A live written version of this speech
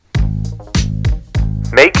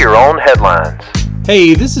your own headlines.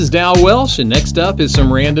 Hey, this is Dow Welsh, and next up is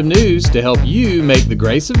some random news to help you make the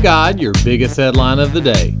grace of God your biggest headline of the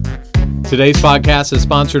day. Today's podcast is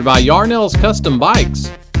sponsored by Yarnell's Custom Bikes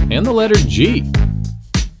and the letter G.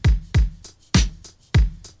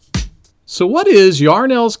 So what is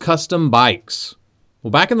Yarnell's Custom Bikes? Well,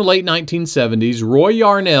 back in the late 1970s, Roy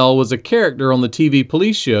Yarnell was a character on the TV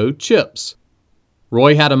police show Chips.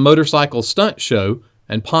 Roy had a motorcycle stunt show,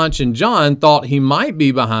 and Ponch and John thought he might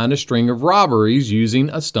be behind a string of robberies using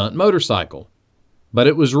a stunt motorcycle. But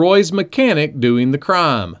it was Roy's mechanic doing the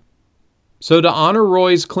crime. So to honor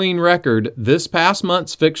Roy's clean record, this past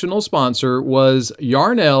month's fictional sponsor was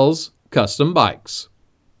Yarnell's Custom Bikes.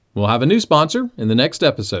 We'll have a new sponsor in the next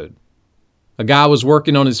episode. A guy was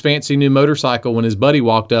working on his fancy new motorcycle when his buddy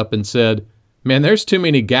walked up and said, "Man, there's too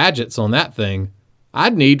many gadgets on that thing.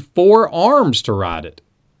 I'd need 4 arms to ride it."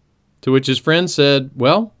 To which his friend said,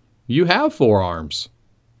 "Well, you have 4 arms."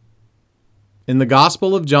 In the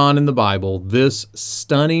Gospel of John in the Bible, this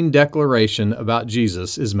stunning declaration about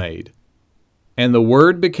Jesus is made. "And the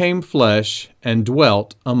Word became flesh and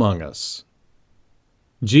dwelt among us."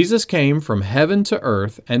 Jesus came from heaven to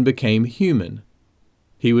earth and became human.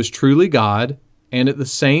 He was truly God, and at the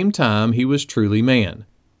same time he was truly man.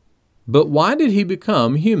 But why did he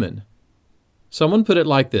become human? Someone put it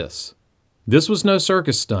like this: this was no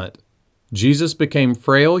circus stunt. Jesus became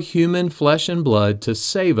frail human flesh and blood to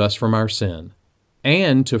save us from our sin,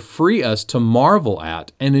 and to free us to marvel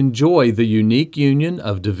at and enjoy the unique union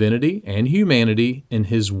of divinity and humanity in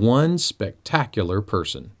His one spectacular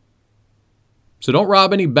person. So don't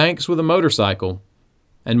rob any banks with a motorcycle,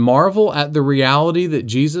 and marvel at the reality that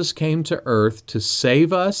Jesus came to earth to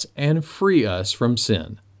save us and free us from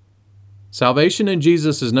sin. Salvation in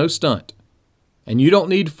Jesus is no stunt, and you don't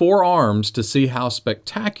need 4 arms to see how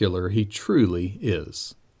spectacular He truly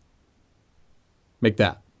is. Make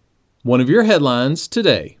that one of your headlines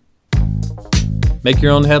today. Make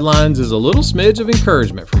Your Own Headlines is a little smidge of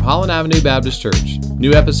encouragement from Holland Avenue Baptist Church.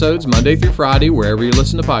 New episodes Monday through Friday wherever you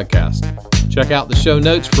listen to podcasts. Check out the show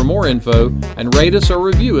notes for more info and rate us or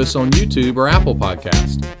review us on YouTube or Apple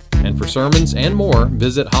Podcasts. And for sermons and more,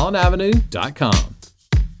 visit hollandavenue.com.